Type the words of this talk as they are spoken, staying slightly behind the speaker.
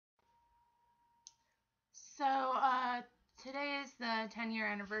Today is the 10-year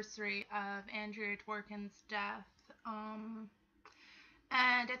anniversary of Andrea Dworkin's death. And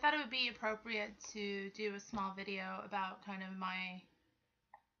I thought it would be appropriate to do a small video about kind of my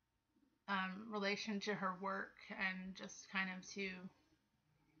relation to her work and just kind of to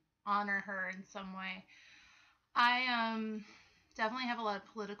honor her in some way. I definitely have a lot of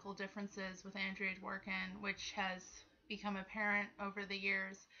political differences with Andrea Dworkin, which has become apparent over the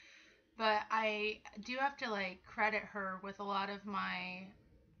years. But I do have to credit her with a lot of my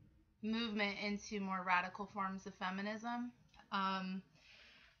movement into more radical forms of feminism.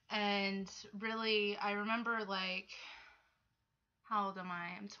 And really, I remember how old am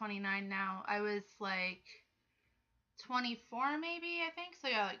I? I'm 29 now. I was 24 maybe, I think. So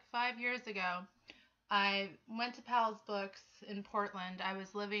yeah, 5 years ago, I went to Powell's Books in Portland. I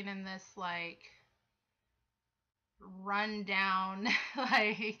was living in this run down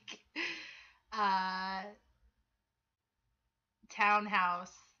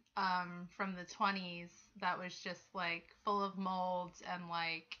townhouse from the 20s that was just full of mold and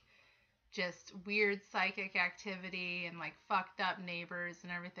just weird psychic activity and fucked up neighbors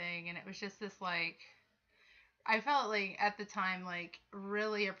and everything. And it was just this I felt at the time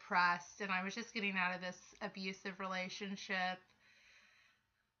really oppressed, and I was just getting out of this abusive relationship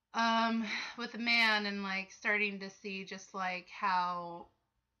with a man, and starting to see just how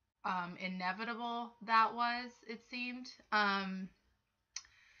inevitable that was, it seemed.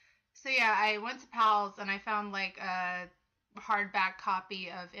 So yeah, I went to Powell's and I found a hardback copy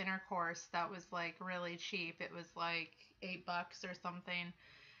of Intercourse that was really cheap. It was $8 or something.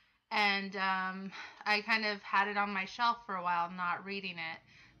 And I kind of had it on my shelf for a while, not reading it.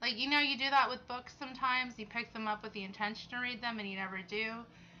 You do that with books sometimes. You pick them up with the intention to read them and you never do.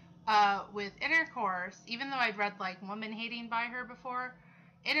 With Intercourse, even though I'd read Woman Hating by her before,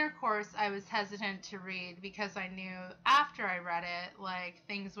 Intercourse I was hesitant to read because I knew after I read it,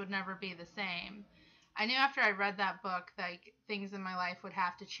 things would never be the same. I knew after I read that book, things in my life would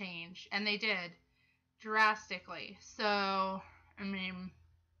have to change, and they did, drastically. So, I mean,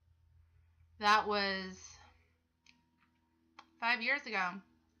 that was 5 years ago.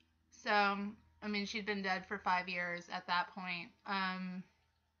 So, I mean, she'd been dead for 5 years at that point.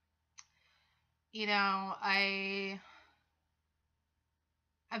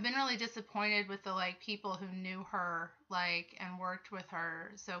 I've been really disappointed with the people who knew her and worked with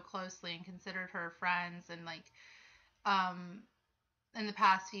her so closely and considered her friends, and in the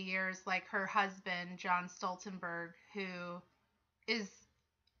past few years, her husband John Stoltenberg, who is,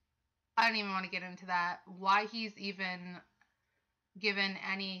 I don't even want to get into that, why he's even given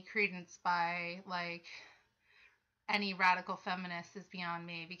any credence by any radical feminist is beyond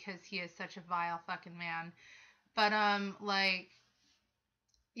me, because he is such a vile fucking man. But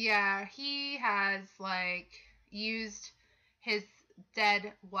yeah, he has used his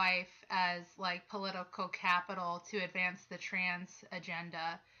dead wife as political capital to advance the trans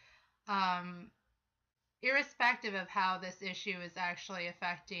agenda. Irrespective of how this issue is actually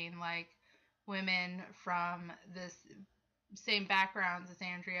affecting women from this same backgrounds as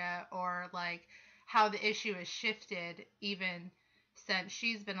Andrea, or how the issue has shifted even since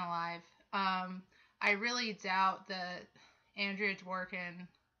she's been alive. I really doubt that Andrea Dworkin,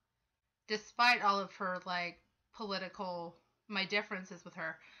 despite all of her my differences with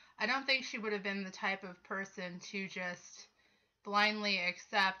her, I don't think she would have been the type of person to just blindly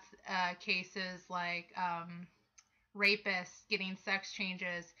accept cases rapists getting sex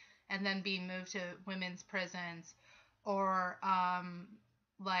changes and then being moved to women's prisons, or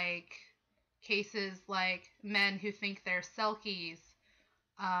cases men who think they're selkies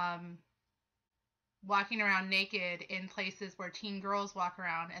walking around naked in places where teen girls walk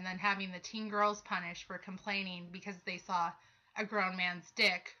around, and then having the teen girls punished for complaining because they saw a grown man's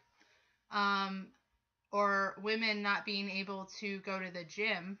dick. Or women not being able to go to the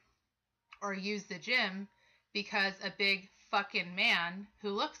gym or use the gym because a big fucking man who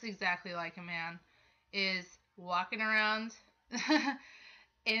looks exactly like a man is walking around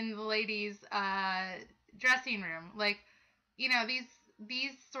in the ladies' dressing room.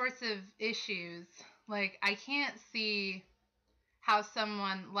 These sorts of issues, I can't see how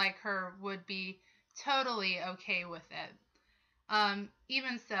someone like her would be totally okay with it.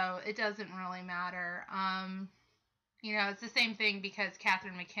 Even so, it doesn't really matter. It's the same thing because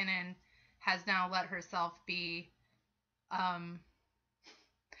Catherine McKinnon has now let herself be,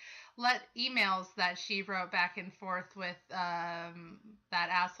 let emails that she wrote back and forth with that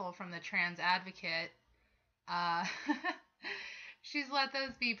asshole from the Trans Advocate, she's let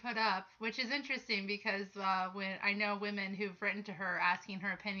those be put up, which is interesting because when I know women who've written to her asking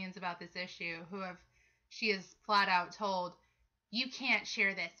her opinions about this issue, who have she is flat out told, you can't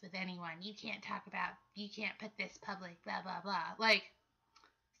share this with anyone. You can't put this public, blah, blah, blah. Like,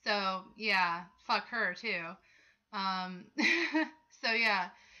 so yeah, fuck her too. Um, so yeah,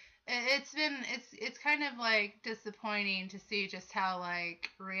 it's kind of like disappointing to see just how like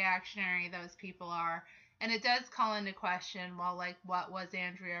reactionary those people are. And it does call into question, well, like, what was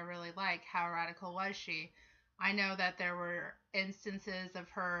Andrea really like? How radical was she? I know that there were instances of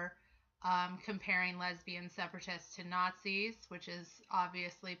her comparing lesbian separatists to Nazis, which is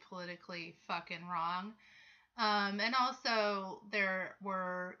obviously politically fucking wrong. And also there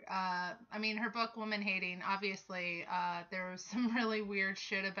were, I mean, her book Woman Hating, obviously, there was some really weird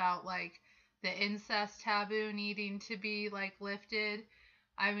shit about like the incest taboo needing to be like lifted.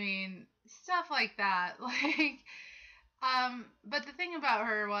 I mean, stuff like that. Like, but the thing about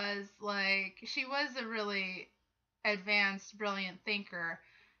her was like she was a really advanced, brilliant thinker.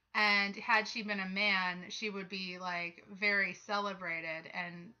 And had she been a man, she would be like very celebrated.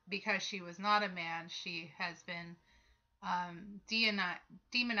 And because she was not a man, she has been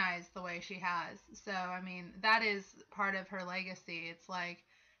demonized the way she has. So, I mean, that is part of her legacy. It's like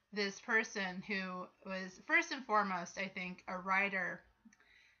this person who was, first and foremost, I think, a writer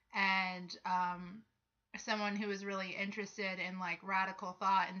and someone who was really interested in like radical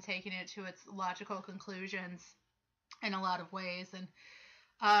thought and taking it to its logical conclusions in a lot of ways. And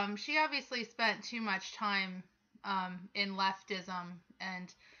she obviously spent too much time in leftism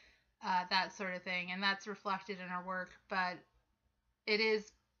and that sort of thing, and that's reflected in her work. But it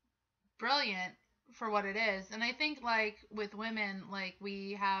is brilliant for what it is, and I think like with women, like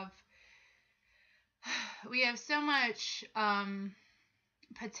we have so much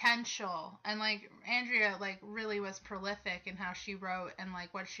potential, and like Andrea like really was prolific in how she wrote and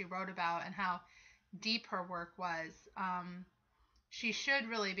like what she wrote about and how deep her work was. She should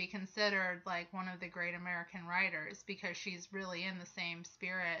really be considered like one of the great American writers because she's really in the same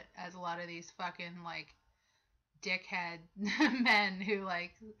spirit as a lot of these fucking like dickhead men who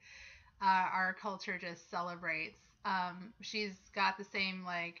like our culture just celebrates. She's got the same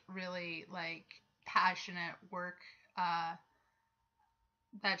like really like passionate work that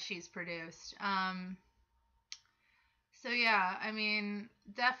she's produced. So yeah, I mean,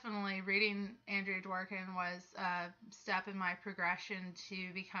 definitely reading Andrea Dworkin was a step in my progression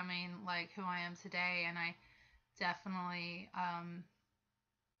to becoming like who I am today, and I definitely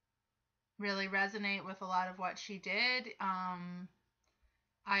really resonate with a lot of what she did.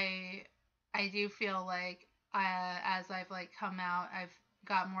 I I do feel like as I've like come out, I've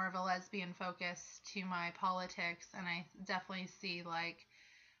got more of a lesbian focus to my politics, and I definitely see like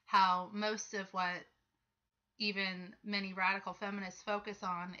how most of what even many radical feminists focus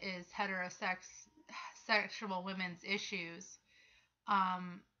on is heterosexual women's issues.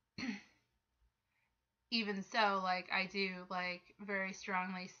 Um, Even so, like I do like very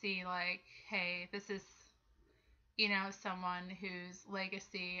strongly see like, hey, this is someone whose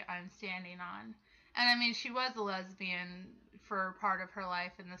legacy I'm standing on. And I mean, she was a lesbian for part of her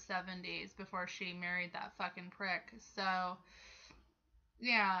life in the 70s before she married that fucking prick. So,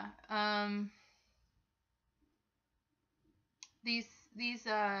 yeah, these these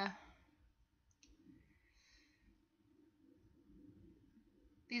uh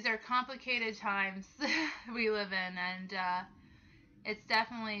these are complicated times we live in, and it's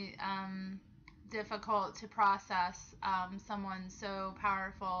definitely difficult to process someone so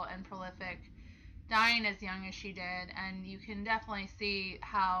powerful and prolific dying as young as she did. And you can definitely see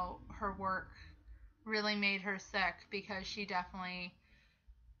how her work really made her sick because she definitely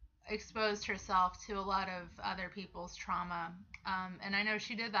exposed herself to a lot of other people's trauma. And I know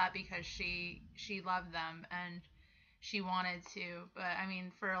she did that because she loved them and she wanted to. But I mean,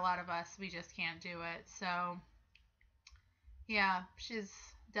 for a lot of us, we just can't do it. So yeah, she's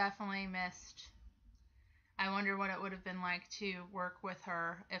definitely missed. I wonder what it would have been like to work with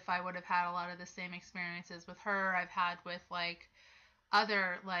her if I would have had a lot of the same experiences with her I've had with like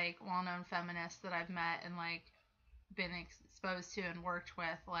other like well-known feminists that I've met and like been exposed to and worked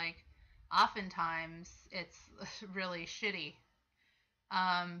with. Like oftentimes it's really shitty.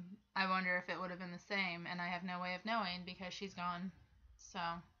 I wonder if it would have been the same, and I have no way of knowing because she's gone. So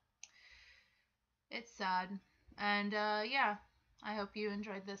it's sad. And yeah, I hope you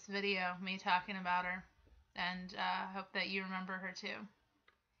enjoyed this video, me talking about her, and hope that you remember her too.